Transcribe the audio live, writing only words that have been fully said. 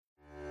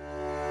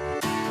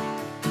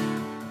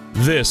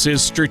This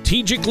is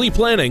Strategically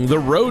Planning the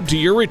Road to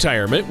Your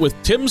Retirement with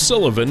Tim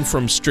Sullivan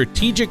from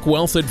Strategic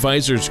Wealth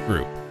Advisors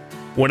Group.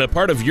 When a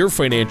part of your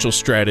financial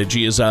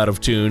strategy is out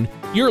of tune,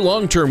 your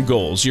long-term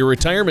goals, your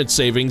retirement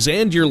savings,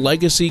 and your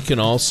legacy can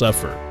all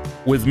suffer.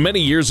 With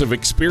many years of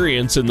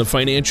experience in the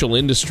financial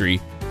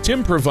industry,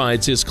 Tim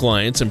provides his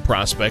clients and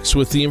prospects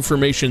with the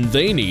information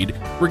they need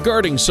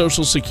regarding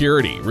Social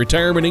Security,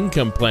 retirement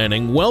income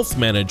planning, wealth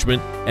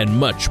management, and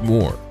much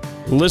more.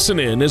 Listen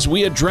in as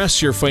we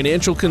address your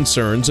financial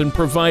concerns and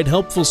provide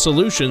helpful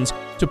solutions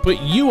to put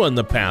you on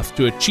the path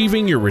to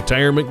achieving your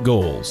retirement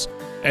goals.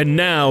 And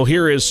now,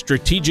 here is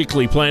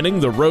Strategically Planning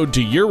the Road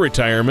to Your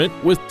Retirement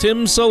with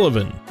Tim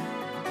Sullivan.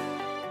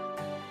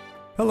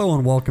 Hello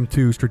and welcome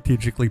to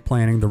Strategically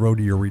Planning the Road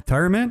to Your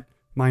Retirement.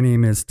 My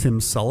name is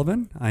Tim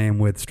Sullivan. I am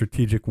with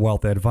Strategic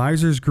Wealth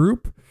Advisors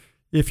Group.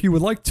 If you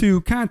would like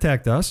to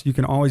contact us, you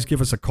can always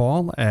give us a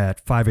call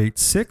at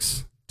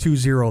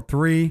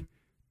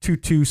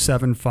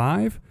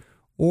 586-203-2275,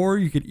 or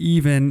you could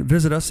even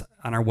visit us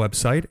on our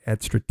website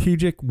at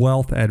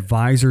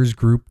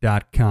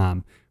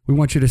strategicwealthadvisorsgroup.com. We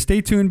want you to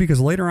stay tuned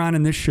because later on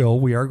in this show,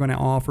 we are going to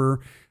offer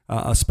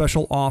a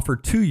special offer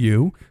to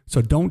you.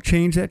 So don't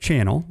change that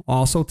channel.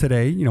 Also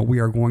today, we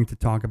are going to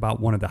talk about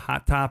one of the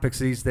hot topics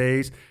these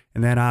days,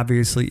 and that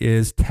obviously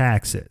is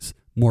taxes.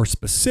 More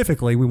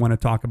specifically, we want to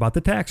talk about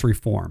the tax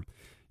reform.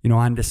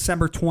 On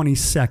December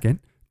 22nd,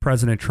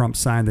 President Trump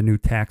signed the new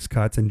Tax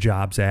Cuts and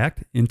Jobs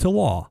Act into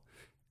law.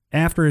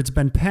 After it's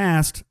been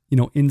passed,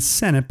 in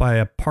Senate by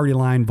a party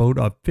line vote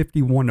of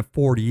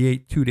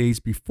 51-48 2 days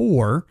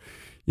before,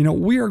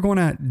 we are going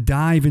to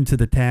dive into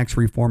the tax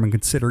reform and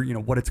consider,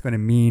 what it's going to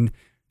mean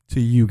to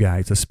you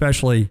guys,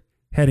 especially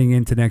heading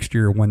into next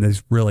year when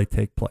this really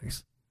take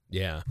place.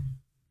 Yeah,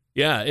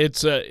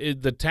 it's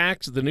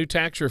the new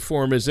tax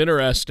reform is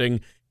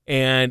interesting,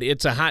 and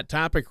it's a hot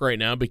topic right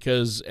now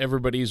because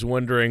everybody's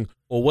wondering,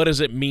 well, what does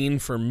it mean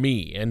for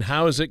me, and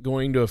how is it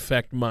going to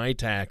affect my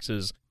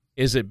taxes?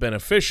 Is it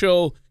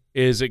beneficial?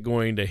 Is it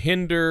going to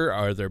hinder?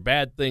 Are there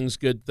bad things,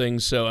 good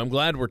things? So I'm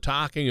glad we're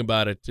talking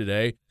about it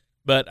today.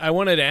 But I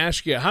wanted to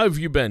ask you, how have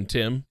you been,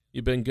 Tim?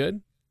 You been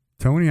good?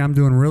 Tony, I'm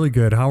doing really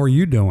good. How are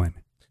you doing?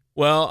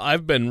 Well,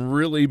 I've been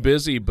really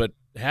busy, but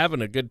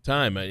having a good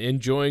time.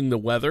 Enjoying the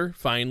weather,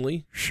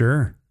 finally.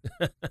 Sure.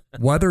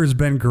 Weather has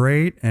been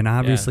great, and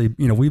obviously,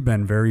 we've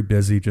been very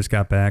busy. Just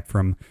got back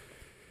from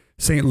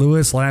St.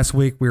 Louis last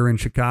week. We were in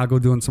Chicago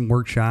doing some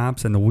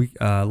workshops, and the week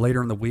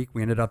later in the week,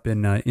 we ended up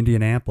in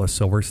Indianapolis.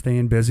 So we're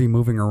staying busy,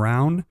 moving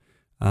around.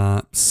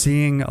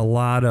 Seeing a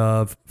lot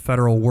of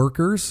federal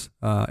workers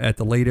at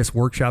the latest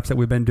workshops that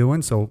we've been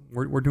doing. So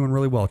we're doing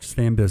really well, just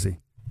staying busy.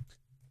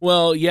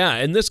 Well, yeah,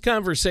 and this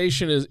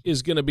conversation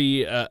is going to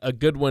be a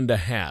good one to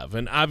have.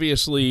 And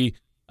obviously,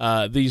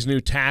 these new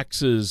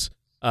taxes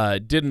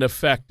didn't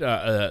affect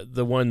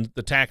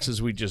the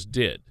taxes we just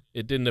did.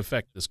 It didn't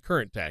affect this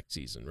current tax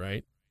season,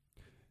 right?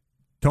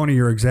 Tony,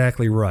 you're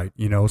exactly right.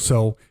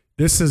 So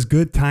this is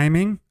good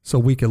timing, so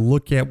we can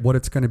look at what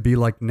it's going to be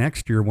like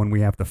next year when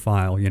we have to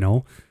file,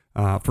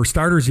 For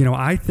starters,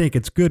 I think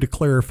it's good to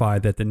clarify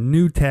that the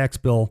new tax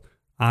bill,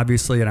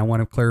 obviously, and I want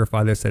to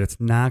clarify this, that it's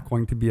not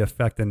going to be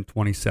affecting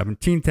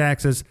 2017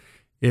 taxes.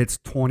 It's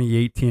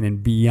 2018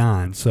 and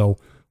beyond. So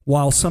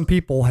while some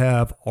people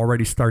have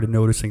already started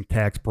noticing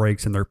tax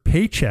breaks in their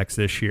paychecks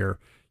this year,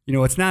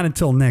 it's not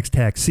until next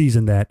tax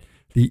season that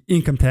the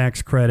income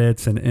tax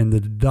credits and the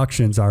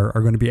deductions are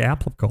going to be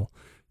applicable.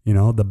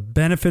 The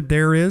benefit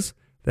there is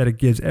that it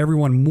gives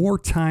everyone more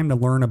time to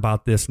learn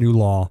about this new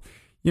law,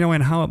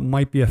 and how it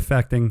might be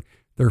affecting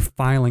their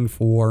filing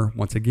for,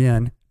 once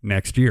again,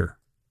 next year.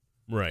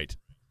 Right.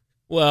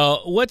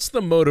 Well, what's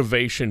the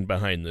motivation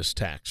behind this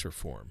tax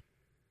reform?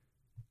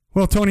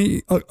 Well,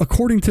 Tony,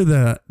 according to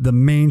the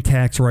main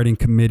tax writing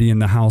committee in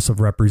the House of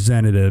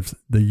Representatives,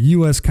 the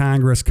U.S.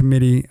 Congress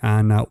Committee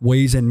on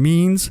Ways and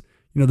Means,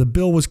 the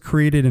bill was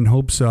created in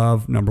hopes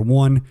of, number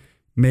one,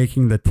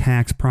 making the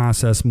tax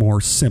process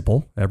more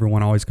simple.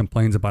 Everyone always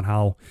complains about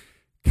how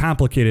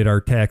complicated our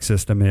tax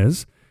system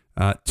is.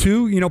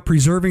 Two,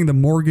 preserving the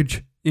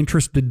mortgage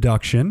interest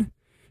deduction.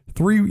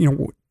 Three,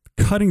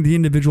 cutting the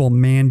individual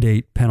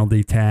mandate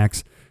penalty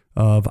tax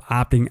of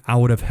opting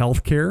out of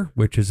healthcare,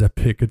 which is a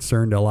big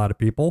concern to a lot of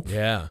people.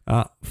 Yeah.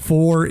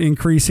 4,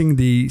 increasing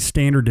the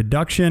standard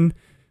deduction.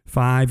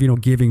 5,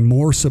 giving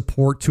more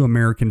support to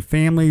American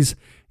families.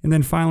 And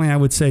then finally, I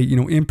would say,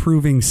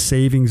 improving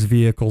savings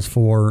vehicles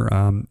for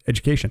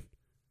education.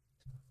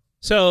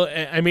 So,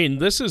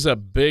 this is a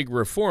big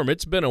reform.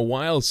 It's been a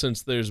while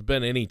since there's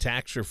been any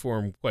tax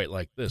reform quite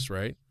like this,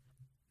 right?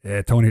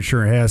 Yeah, Tony, it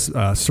sure has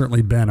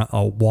certainly been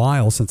a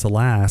while since the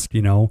last,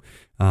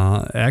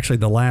 actually,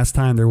 the last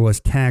time there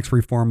was tax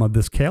reform of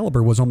this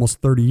caliber was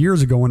almost 30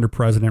 years ago under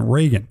President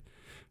Reagan.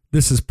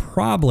 This is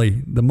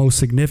probably the most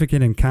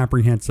significant and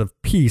comprehensive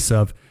piece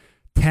of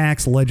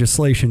tax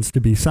legislations to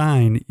be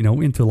signed,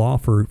 into law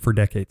for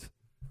decades.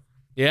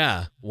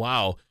 Yeah.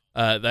 Wow.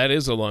 That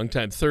is a long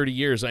time, 30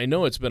 years. I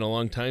know it's been a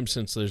long time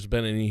since there's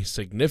been any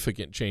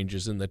significant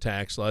changes in the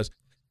tax laws.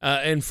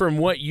 And from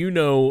what you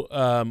know,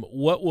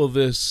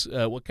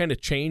 what kind of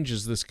change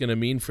is this going to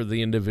mean for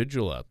the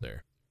individual out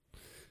there?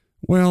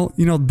 Well,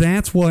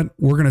 that's what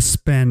we're going to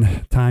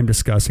spend time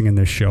discussing in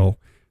this show.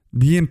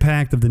 The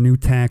impact of the new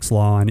tax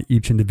law on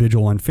each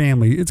individual and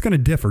family, it's going to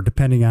differ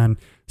depending on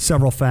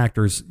several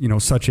factors,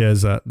 such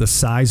as the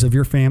size of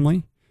your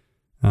family,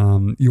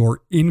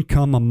 your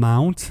income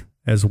amount,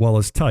 as well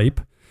as type,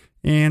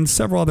 and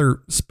several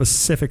other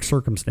specific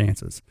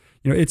circumstances.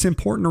 It's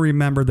important to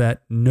remember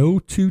that no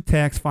two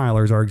tax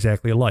filers are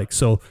exactly alike.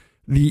 So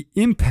the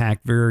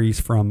impact varies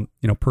from,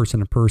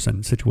 person to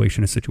person,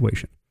 situation to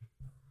situation.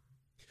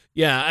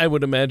 Yeah, I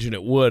would imagine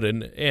it would.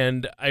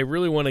 And I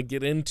really want to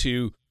get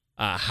into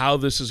how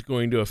this is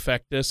going to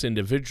affect us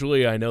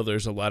individually. I know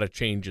there's a lot of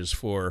changes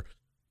for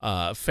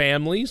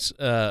families,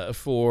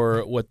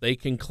 for what they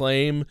can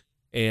claim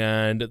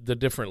and the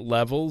different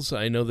levels.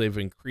 I know they've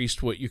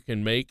increased what you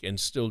can make and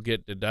still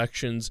get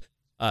deductions,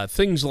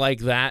 things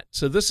like that.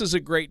 So this is a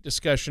great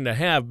discussion to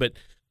have, but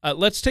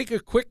let's take a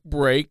quick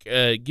break,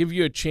 give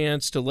you a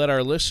chance to let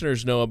our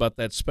listeners know about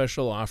that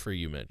special offer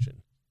you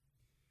mentioned.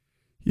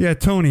 Yeah,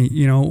 Tony,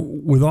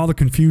 with all the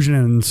confusion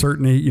and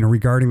uncertainty,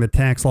 regarding the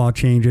tax law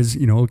changes,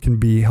 it can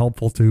be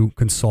helpful to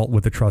consult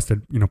with a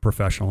trusted,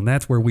 professional. And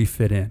that's where we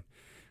fit in.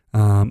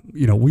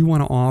 We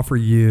want to offer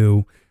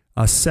you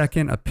a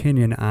second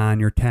opinion on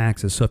your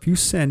taxes. So if you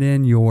send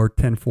in your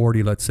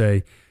 1040, let's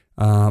say,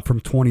 from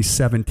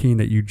 2017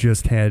 that you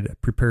just had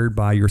prepared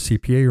by your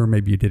CPA, or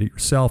maybe you did it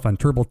yourself on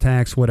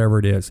TurboTax, whatever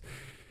it is.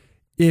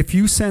 If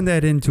you send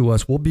that in to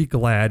us, we'll be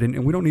glad,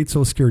 and we don't need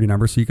Social Security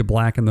numbers, so you can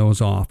blacken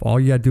those off. All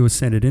you got to do is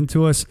send it in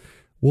to us.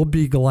 We'll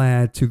be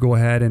glad to go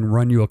ahead and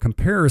run you a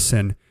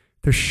comparison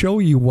to show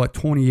you what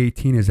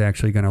 2018 is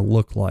actually going to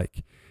look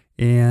like.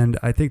 And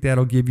I think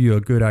that'll give you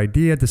a good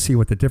idea to see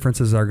what the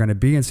differences are going to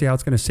be and see how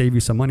it's going to save you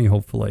some money,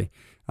 hopefully.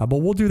 But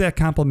we'll do that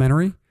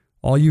complimentary.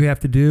 All you have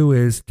to do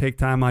is take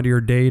time out of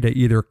your day to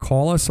either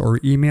call us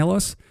or email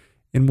us,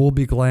 and we'll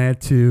be glad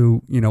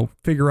to,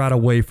 figure out a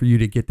way for you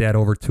to get that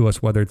over to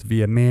us, whether it's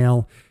via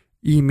mail,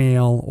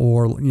 email,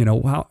 or,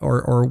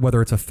 or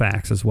whether it's a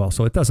fax as well.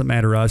 So it doesn't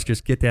matter to us.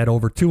 Just get that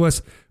over to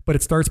us. But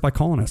it starts by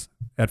calling us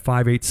at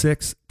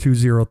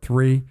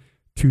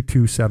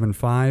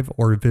 586-203-2275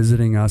 or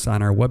visiting us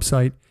on our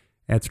website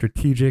at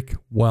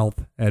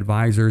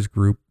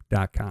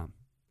strategicwealthadvisorsgroup.com.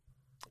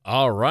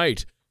 All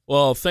right.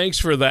 Well, thanks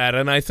for that.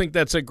 And I think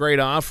that's a great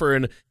offer.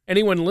 And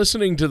anyone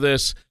listening to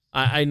this,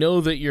 I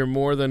know that you're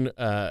more than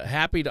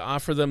happy to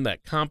offer them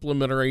that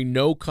complimentary,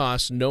 no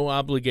cost, no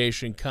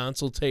obligation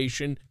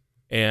consultation,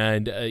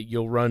 and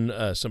you'll run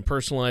some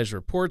personalized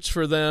reports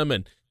for them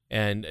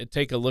and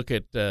take a look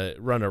at,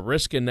 run a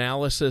risk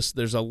analysis.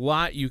 There's a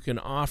lot you can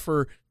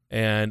offer,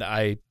 and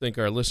I think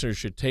our listeners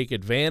should take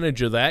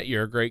advantage of that.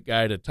 You're a great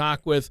guy to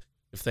talk with.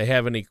 If they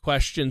have any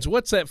questions,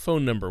 what's that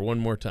phone number one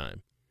more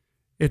time?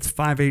 It's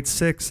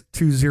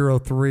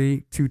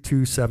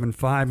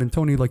 586-203-2275. And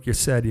Tony, like you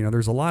said,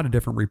 there's a lot of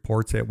different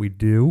reports that we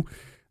do.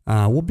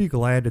 We'll be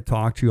glad to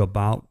talk to you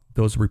about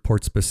those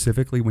reports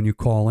specifically when you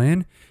call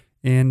in.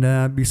 And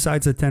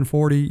besides the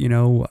 1040,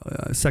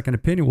 second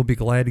opinion, we'll be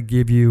glad to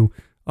give you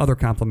other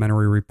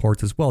complimentary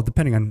reports as well,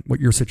 depending on what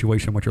your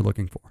situation, what you're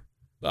looking for.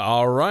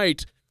 All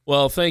right.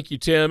 Well, thank you,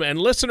 Tim. And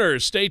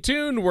listeners, stay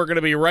tuned. We're going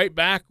to be right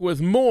back with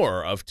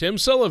more of Tim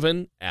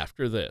Sullivan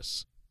after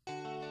this.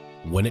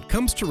 When it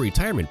comes to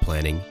retirement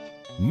planning,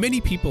 many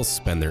people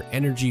spend their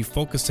energy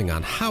focusing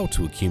on how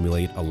to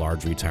accumulate a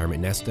large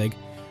retirement nest egg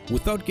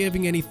without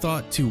giving any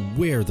thought to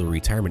where the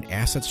retirement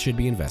assets should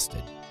be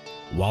invested.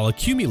 While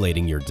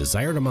accumulating your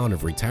desired amount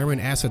of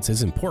retirement assets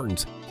is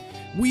important,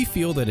 we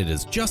feel that it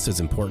is just as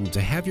important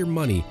to have your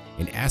money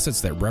in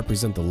assets that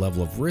represent the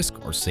level of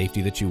risk or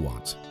safety that you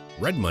want.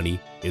 Red money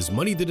is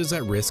money that is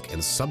at risk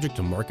and subject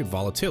to market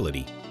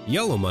volatility.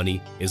 Yellow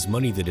money is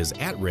money that is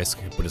at risk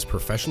but is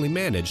professionally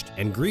managed,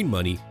 and green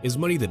money is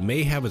money that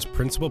may have its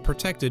principal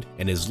protected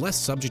and is less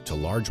subject to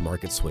large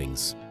market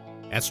swings.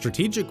 At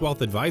Strategic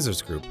Wealth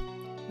Advisors Group,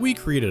 we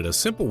created a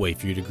simple way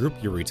for you to group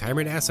your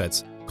retirement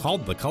assets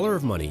called the Color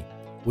of Money,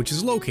 which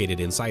is located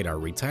inside our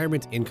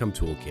Retirement Income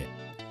Toolkit.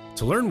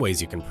 To learn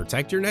ways you can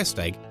protect your nest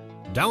egg,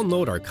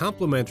 download our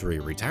complimentary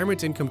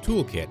Retirement Income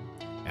Toolkit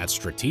at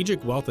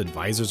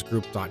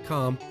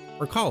strategicwealthadvisorsgroup.com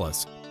or call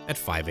us at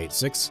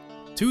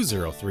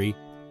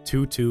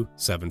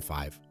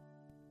 586-203-2275.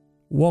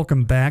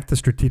 Welcome back to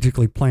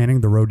Strategically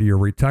Planning the Road to Your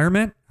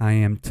Retirement. I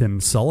am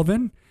Tim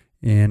Sullivan,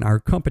 and our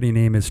company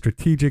name is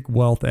Strategic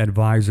Wealth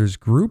Advisors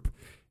Group.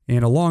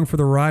 And along for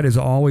the ride, as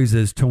always,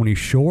 is Tony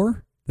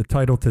Shore. The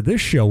title to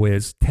this show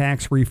is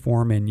Tax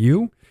Reform and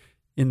You.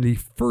 In the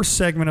first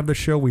segment of the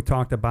show, we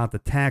talked about the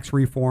tax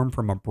reform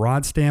from a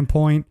broad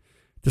standpoint,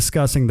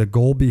 discussing the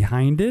goal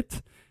behind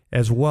it,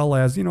 as well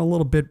as, a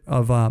little bit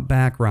of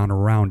background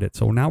around it.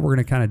 So now we're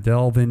going to kind of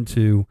delve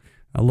into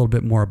a little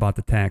bit more about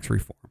the tax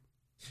reform.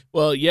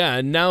 Well, yeah,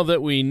 and now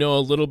that we know a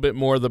little bit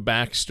more of the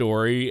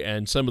backstory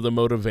and some of the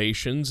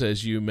motivations,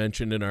 as you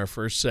mentioned in our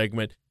first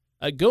segment,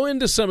 go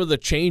into some of the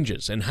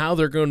changes and how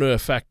they're going to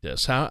affect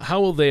us.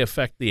 How will they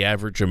affect the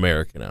average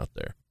American out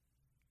there?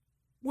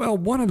 Well,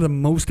 one of the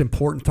most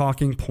important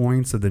talking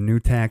points of the new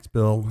tax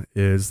bill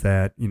is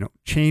that,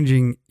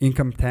 changing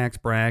income tax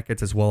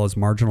brackets as well as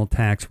marginal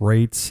tax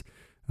rates.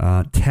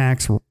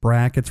 Tax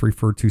brackets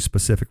refer to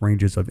specific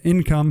ranges of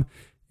income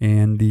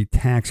and the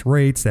tax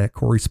rates that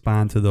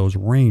correspond to those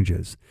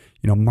ranges.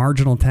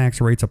 Marginal tax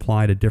rates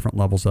apply to different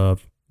levels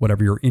of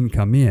whatever your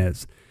income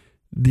is.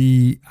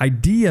 The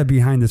idea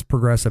behind this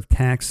progressive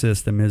tax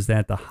system is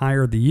that the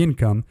higher the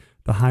income,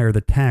 the higher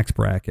the tax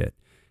bracket.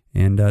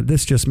 And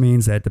this just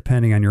means that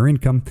depending on your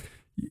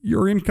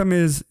income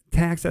is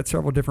taxed at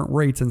several different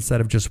rates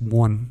instead of just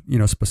one,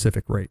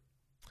 specific rate.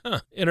 Huh,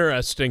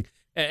 interesting.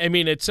 I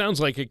mean, it sounds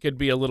like it could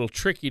be a little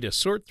tricky to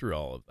sort through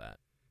all of that.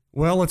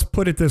 Well, let's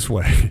put it this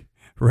way.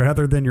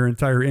 Rather than your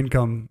entire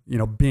income,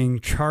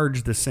 being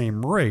charged the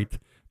same rate,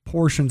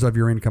 portions of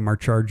your income are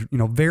charged,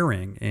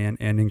 varying and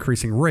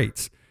increasing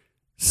rates.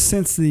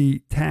 Since the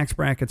tax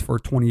brackets for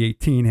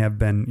 2018 have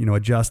been,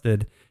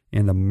 adjusted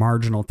and the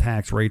marginal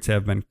tax rates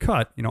have been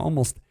cut,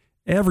 almost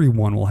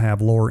everyone will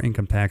have lower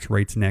income tax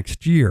rates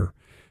next year.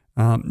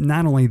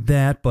 Not only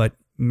that, but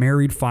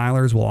married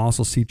filers will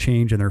also see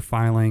change in their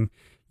filing,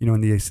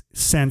 in the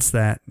sense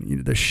that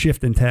the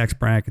shift in tax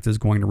brackets is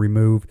going to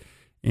remove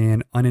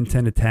an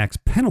unintended tax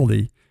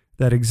penalty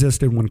that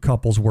existed when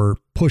couples were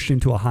pushed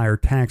into a higher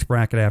tax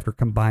bracket after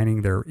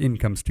combining their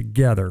incomes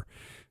together.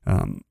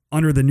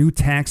 Under the new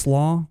tax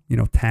law,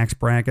 tax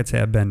brackets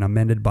have been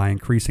amended by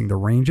increasing the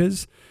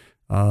ranges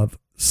of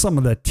some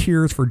of the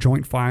tiers for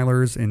joint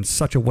filers in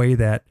such a way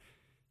that,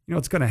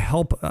 it's going to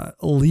help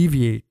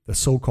alleviate the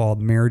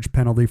so-called marriage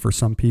penalty for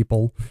some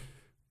people.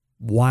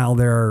 While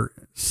there are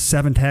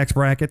 7 tax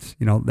brackets,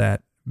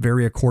 that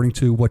vary according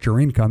to what your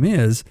income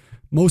is,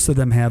 most of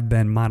them have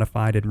been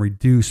modified and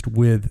reduced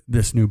with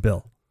this new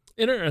bill.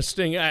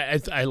 Interesting.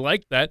 I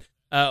like that.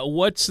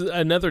 What's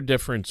another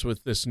difference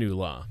with this new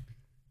law?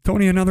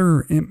 Tony,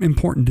 another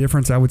important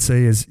difference I would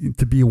say is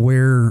to be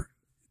aware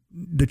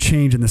the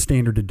change in the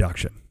standard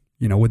deduction.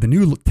 With the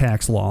new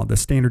tax law, the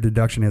standard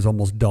deduction has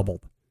almost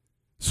doubled.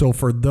 So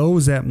for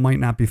those that might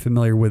not be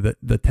familiar with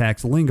the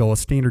tax lingo, a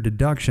standard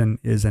deduction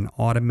is an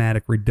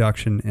automatic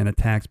reduction in a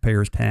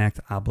taxpayer's tax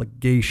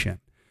obligation.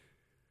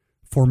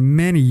 For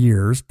many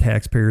years,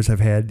 taxpayers have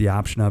had the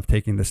option of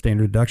taking the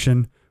standard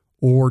deduction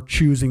or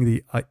choosing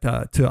to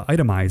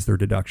itemize their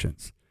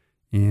deductions.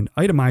 And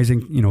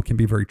itemizing, can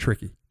be very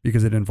tricky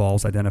because it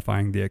involves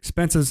identifying the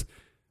expenses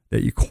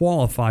that you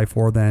qualify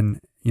for, then,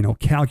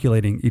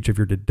 calculating each of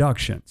your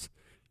deductions.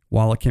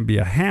 While it can be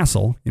a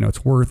hassle, it's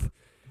going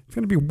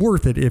to be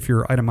worth it if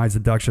your itemized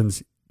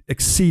deductions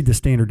exceed the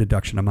standard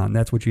deduction amount. And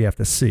that's what you have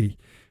to see.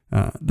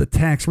 The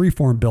tax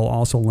reform bill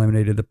also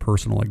eliminated the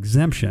personal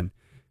exemption,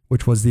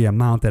 which was the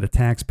amount that a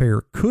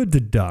taxpayer could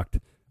deduct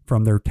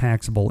from their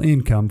taxable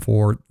income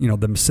for,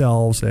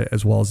 themselves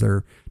as well as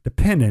their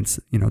dependents,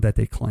 that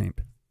they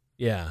claimed.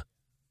 Yeah.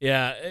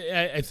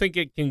 I think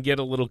it can get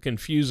a little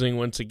confusing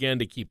once again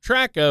to keep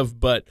track of,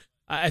 but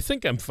I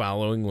think I'm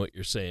following what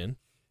you're saying.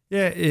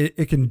 Yeah,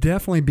 it can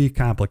definitely be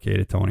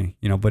complicated, Tony,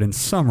 but in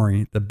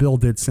summary, the bill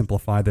did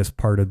simplify this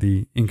part of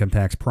the income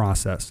tax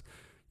process.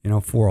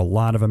 For a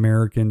lot of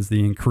Americans,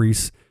 the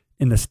increase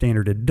in the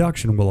standard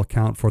deduction will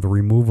account for the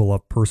removal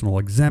of personal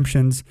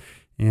exemptions.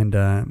 And,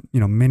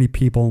 many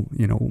people,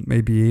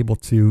 may be able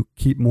to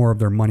keep more of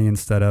their money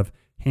instead of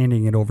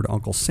handing it over to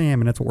Uncle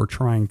Sam. And that's what we're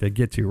trying to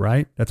get to,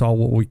 right? That's all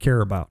what we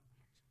care about.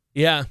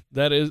 Yeah,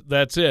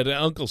 that's it.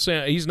 Uncle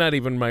Sam, he's not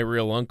even my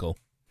real uncle.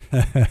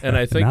 And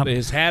I think that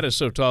his hat is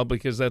so tall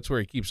because that's where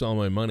he keeps all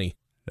my money.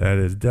 That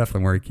is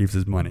definitely where he keeps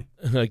his money.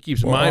 He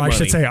keeps my money. I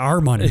should say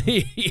our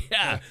money.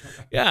 Yeah,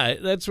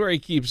 that's where he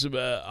keeps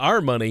our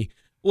money.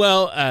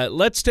 Well,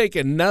 let's take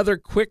another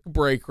quick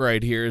break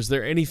right here. Is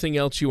there anything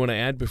else you want to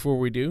add before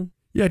we do?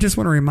 Yeah, I just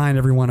want to remind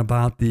everyone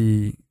about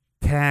the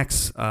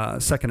tax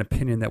second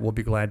opinion that we'll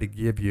be glad to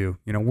give you.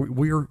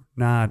 We're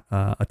not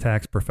a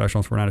tax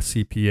professional, so we're not a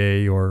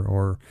CPA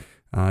or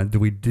do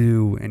we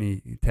do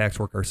any tax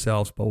work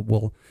ourselves, but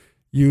we'll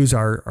use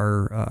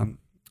our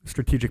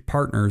strategic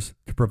partners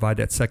to provide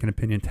that second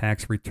opinion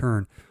tax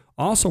return.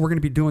 Also, we're going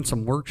to be doing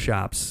some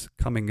workshops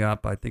coming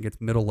up. I think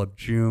it's middle of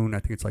June. I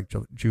think it's like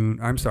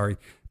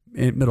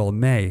middle of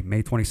May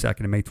 22nd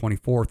and May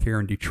 24th here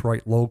in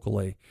Detroit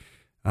locally,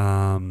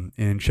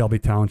 in Shelby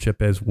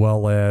Township, as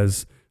well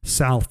as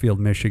Southfield,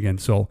 Michigan.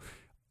 So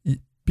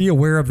be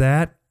aware of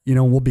that.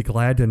 We'll be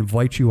glad to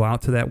invite you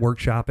out to that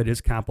workshop. It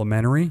is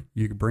complimentary.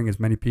 You can bring as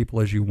many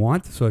people as you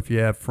want. So if you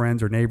have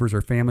friends or neighbors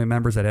or family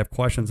members that have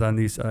questions on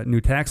these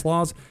new tax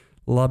laws,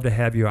 love to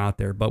have you out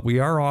there. But we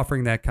are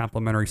offering that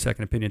complimentary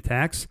second opinion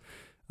tax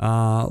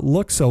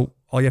look. So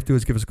all you have to do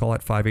is give us a call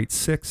at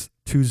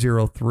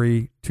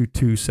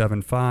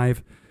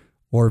 586-203-2275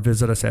 or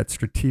visit us at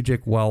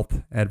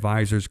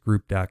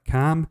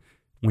strategicwealthadvisorsgroup.com.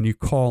 When you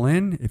call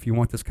in, if you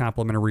want this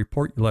complimentary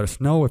report, you let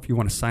us know. If you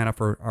want to sign up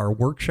for our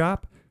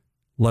workshop,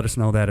 let us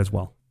know that as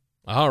well.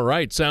 All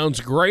right.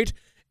 Sounds great.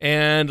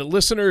 And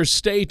listeners,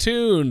 stay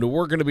tuned.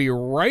 We're going to be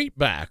right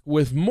back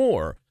with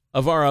more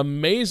of our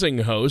amazing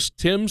host,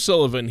 Tim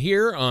Sullivan,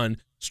 here on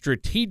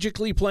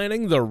Strategically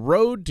Planning the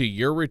Road to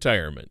Your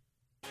Retirement.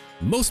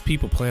 Most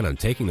people plan on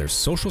taking their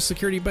Social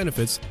Security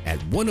benefits at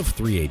one of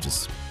three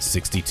ages,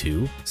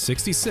 62,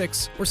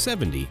 66, or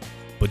 70.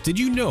 But did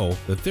you know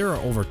that there are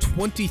over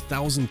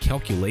 20,000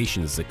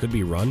 calculations that could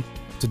be run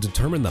to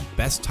determine the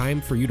best time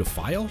for you to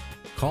file?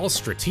 Call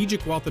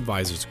Strategic Wealth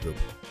Advisors Group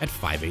at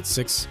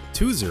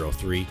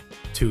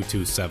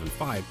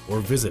 586-203-2275 or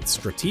visit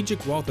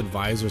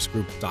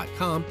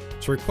strategicwealthadvisorsgroup.com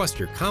to request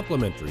your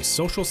complimentary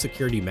Social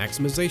Security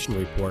Maximization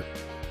Report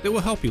that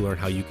will help you learn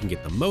how you can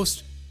get the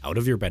most out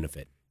of your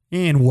benefit.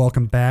 And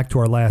welcome back to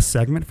our last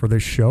segment for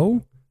this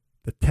show,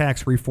 the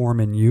tax reform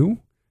in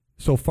you.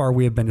 So far,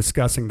 we have been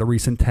discussing the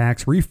recent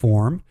tax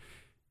reform.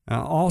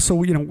 Also,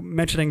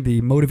 mentioning the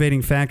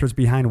motivating factors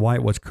behind why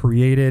it was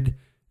created,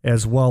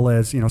 as well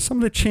as, some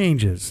of the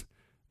changes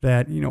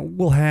that,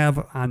 we'll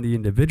have on the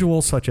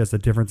individual, such as the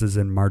differences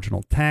in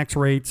marginal tax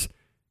rates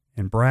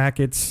and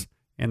brackets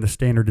and the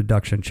standard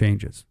deduction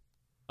changes.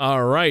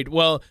 All right.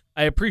 Well,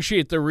 I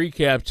appreciate the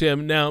recap,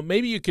 Tim. Now,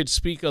 maybe you could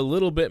speak a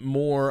little bit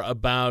more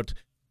about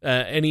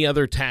any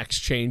other tax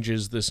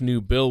changes this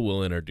new bill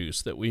will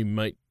introduce that we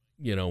might,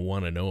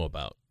 want to know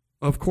about.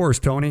 Of course,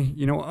 Tony.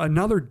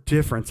 Another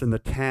difference in the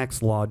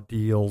tax law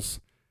deals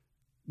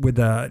with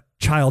a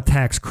child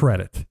tax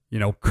credit.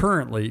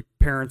 Currently,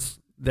 parents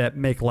that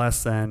make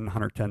less than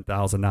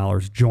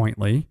 $110,000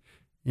 jointly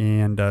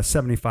and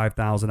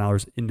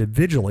 $75,000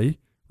 individually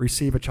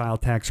receive a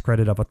child tax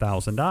credit of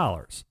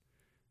 $1,000.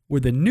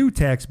 With the new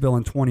tax bill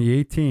in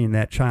 2018,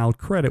 that child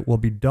credit will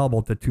be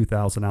doubled to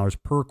 $2,000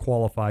 per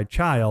qualified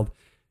child,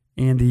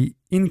 and the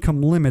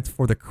income limits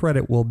for the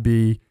credit will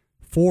be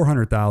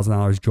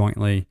 $400,000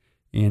 jointly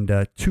and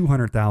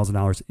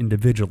 $200,000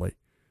 individually.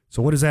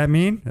 So what does that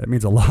mean? That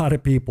means a lot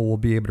of people will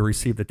be able to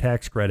receive the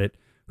tax credit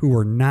who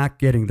were not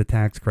getting the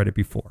tax credit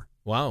before.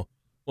 Wow.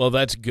 Well,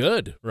 that's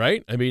good,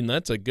 right? I mean,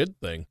 that's a good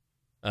thing.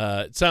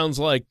 It sounds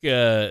like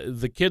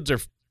the kids are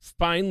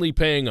finally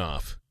paying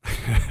off.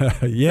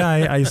 Yeah,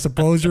 I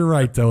suppose you're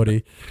right,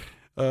 Tony.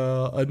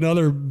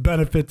 Another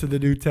benefit to the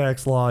new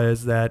tax law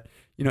is that,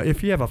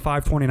 if you have a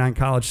 529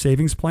 college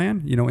savings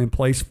plan, in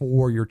place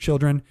for your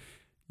children,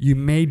 you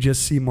may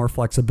just see more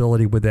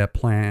flexibility with that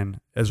plan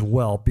as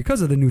well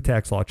because of the new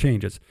tax law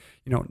changes.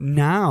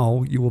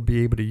 Now you will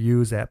be able to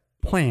use that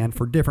plan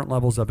for different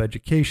levels of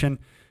education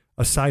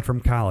aside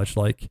from college.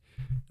 Like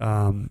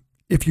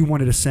if you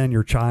wanted to send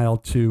your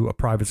child to a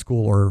private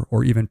school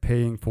or even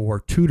paying for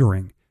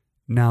tutoring,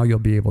 now you'll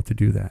be able to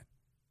do that.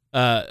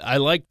 I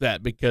like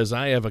that because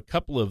I have a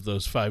couple of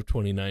those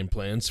 529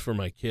 plans for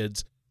my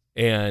kids,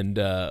 and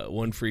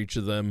one for each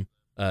of them,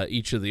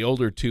 each of the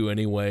older two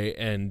anyway.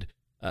 And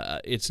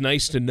it's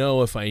nice to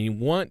know if I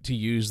want to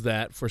use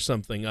that for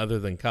something other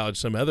than college,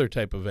 some other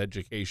type of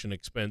education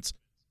expense,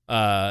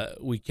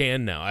 we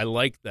can now. I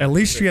like that. At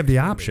least you have the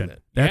option.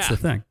 That's the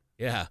thing.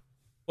 Yeah.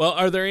 Well,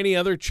 are there any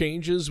other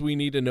changes we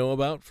need to know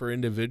about for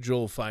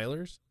individual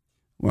filers?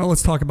 Well,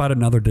 let's talk about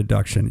another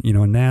deduction,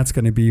 and that's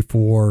going to be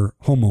for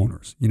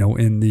homeowners,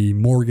 in the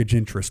mortgage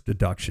interest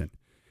deduction.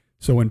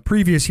 So in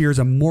previous years,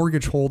 a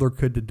mortgage holder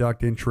could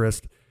deduct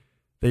interest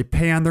they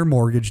pay on their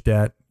mortgage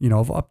debt,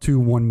 of up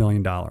to $1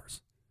 million.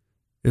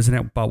 Isn't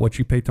that about what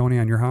you pay, Tony,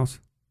 on your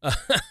house?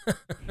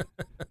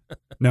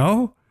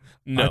 No?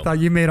 No. I thought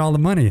you made all the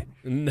money.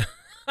 No.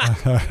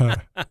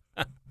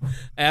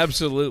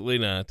 Absolutely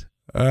not.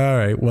 All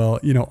right. Well,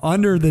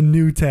 under the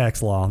new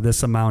tax law,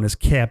 this amount is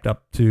capped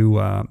up to,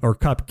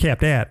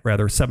 capped at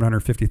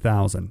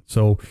 $750,000.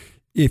 So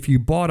if you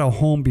bought a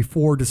home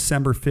before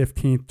December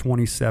 15th,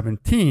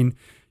 2017,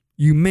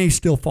 you may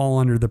still fall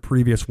under the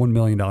previous $1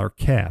 million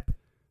cap.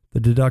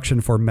 The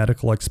deduction for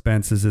medical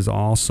expenses is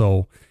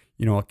also,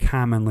 a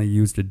commonly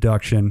used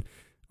deduction.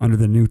 Under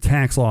the new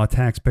tax law, a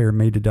taxpayer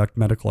may deduct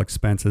medical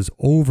expenses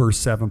over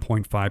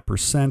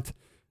 7.5%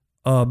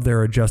 of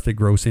their adjusted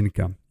gross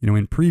income.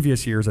 In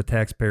previous years, a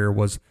taxpayer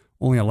was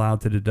only allowed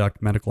to deduct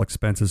medical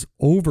expenses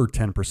over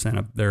 10%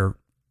 of their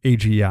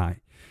AGI.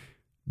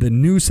 The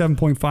new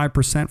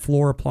 7.5%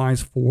 floor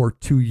applies for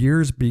 2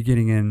 years,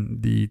 beginning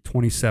in the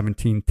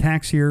 2017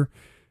 tax year.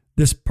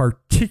 This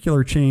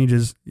particular change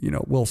is,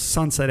 will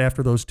sunset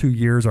after those 2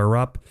 years are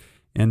up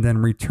and then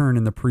return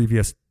in the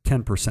previous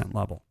 10%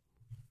 level.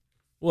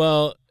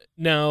 Well,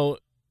 now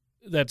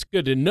that's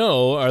good to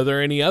know. Are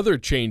there any other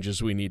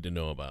changes we need to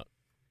know about?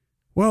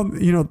 Well,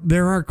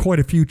 there are quite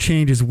a few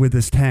changes with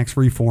this tax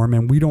reform,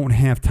 and we don't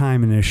have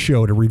time in this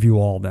show to review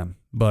all of them.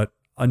 But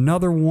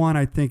another one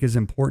I think is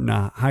important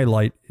to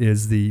highlight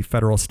is the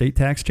federal state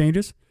tax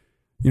changes.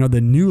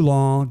 The new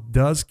law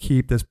does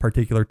keep this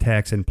particular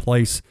tax in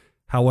place.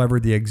 However,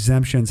 the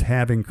exemptions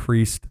have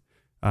increased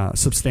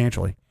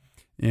substantially.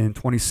 In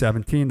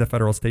 2017, the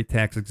federal state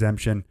tax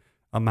exemption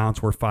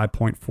amounts were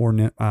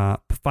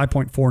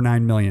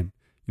 $5.49 million,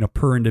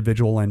 per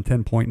individual and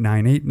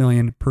 $10.98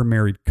 million per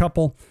married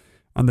couple.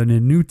 Under the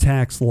new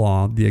tax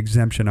law, the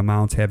exemption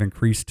amounts have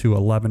increased to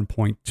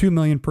 $11.2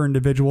 million per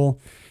individual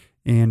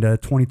and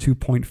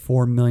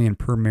 $22.4 million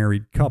per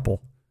married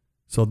couple.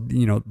 So,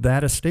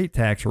 that estate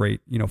tax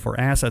rate, for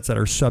assets that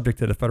are subject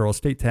to the federal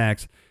estate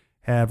tax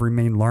have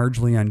remained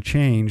largely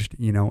unchanged,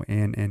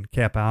 and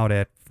cap out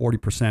at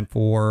 40%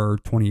 for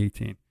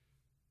 2018.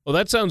 Well,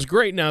 that sounds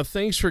great. Now,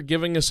 thanks for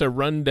giving us a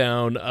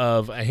rundown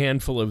of a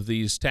handful of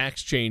these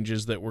tax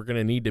changes that we're going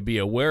to need to be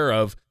aware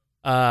of.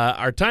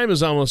 Our time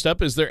is almost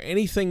up. Is there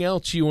anything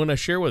else you want to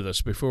share with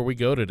us before we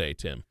go today,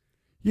 Tim?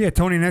 Yeah,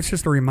 Tony, and that's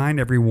just to remind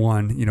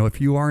everyone,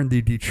 if you are in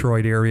the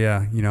Detroit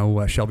area,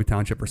 Shelby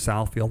Township or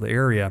Southfield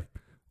area,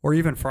 or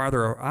even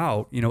farther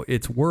out,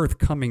 it's worth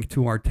coming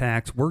to our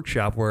tax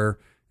workshop where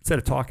instead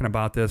of talking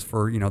about this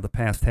for, the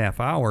past half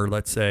hour,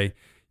 let's say,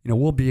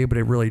 we'll be able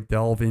to really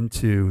delve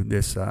into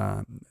this,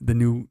 the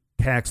new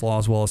tax law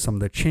as well as some of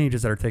the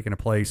changes that are taking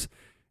place.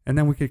 And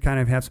then we could kind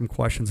of have some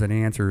questions and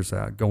answers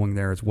going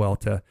there as well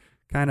to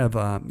kind of,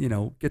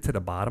 get to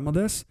the bottom of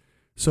this.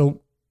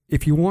 So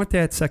if you want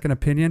that second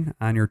opinion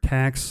on your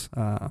tax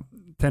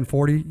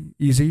 1040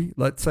 easy,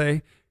 let's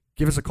say,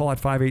 give us a call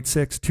at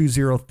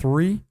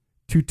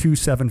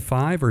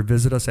 586-203-2275 or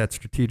visit us at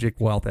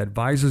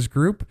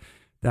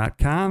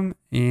strategicwealthadvisorsgroup.com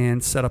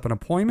and set up an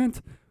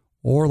appointment.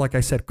 Or, like I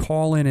said,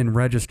 call in and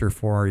register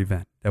for our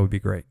event. That would be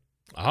great.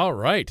 All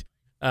right.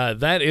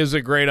 That is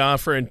a great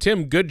offer. And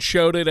Tim, good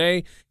show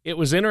today. It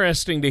was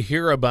interesting to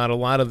hear about a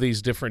lot of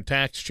these different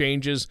tax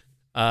changes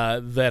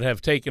that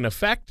have taken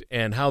effect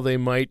and how they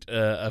might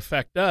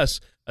affect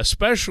us,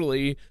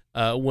 especially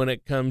when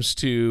it comes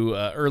to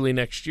early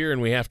next year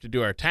and we have to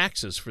do our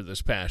taxes for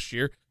this past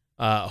year.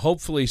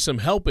 Hopefully some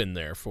help in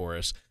there for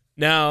us.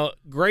 Now,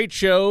 great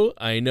show.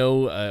 I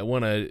know I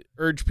want to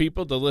urge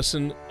people to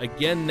listen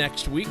again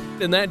next week.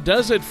 And that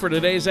does it for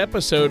today's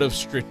episode of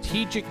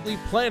Strategically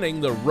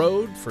Planning the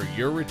Road for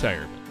Your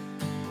Retirement.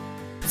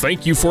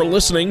 Thank you for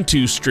listening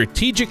to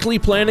Strategically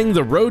Planning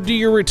the Road to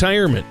Your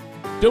Retirement.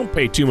 Don't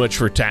pay too much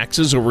for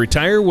taxes or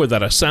retire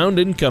without a sound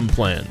income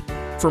plan.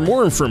 For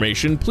more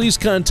information, please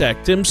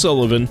contact Tim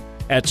Sullivan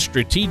at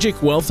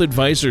Strategic Wealth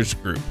Advisors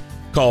Group.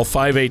 Call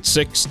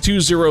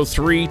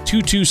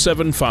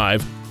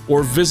 586-203-2275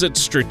 or visit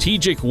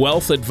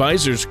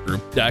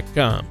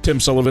strategicwealthadvisorsgroup.com. Tim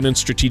Sullivan and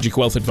Strategic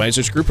Wealth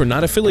Advisors Group are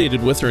not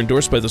affiliated with or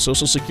endorsed by the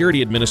Social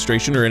Security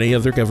Administration or any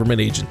other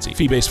government agency.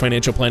 Fee-based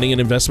financial planning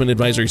and investment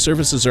advisory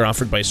services are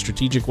offered by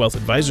Strategic Wealth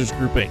Advisors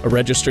Group, Inc., a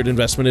registered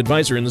investment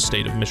advisor in the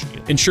state of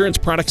Michigan. Insurance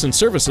products and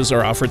services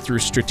are offered through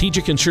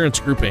Strategic Insurance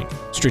Group, Inc.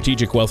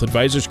 Strategic Wealth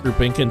Advisors Group,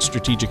 Inc. and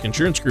Strategic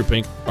Insurance Group,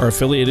 Inc. are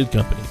affiliated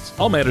companies.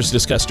 All matters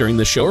discussed during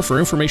this show are for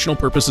informational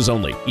purposes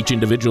only. Each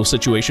individual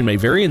situation may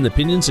vary, and the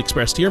opinions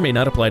expressed here may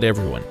not apply to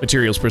everyone.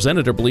 Materials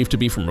presented are believed to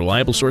be from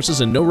reliable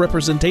sources, and no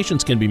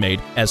representations can be made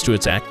as to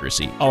its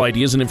accuracy. All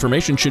ideas and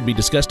information should be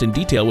discussed in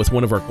detail with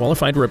one of our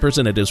qualified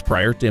representatives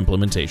prior to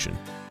implementation.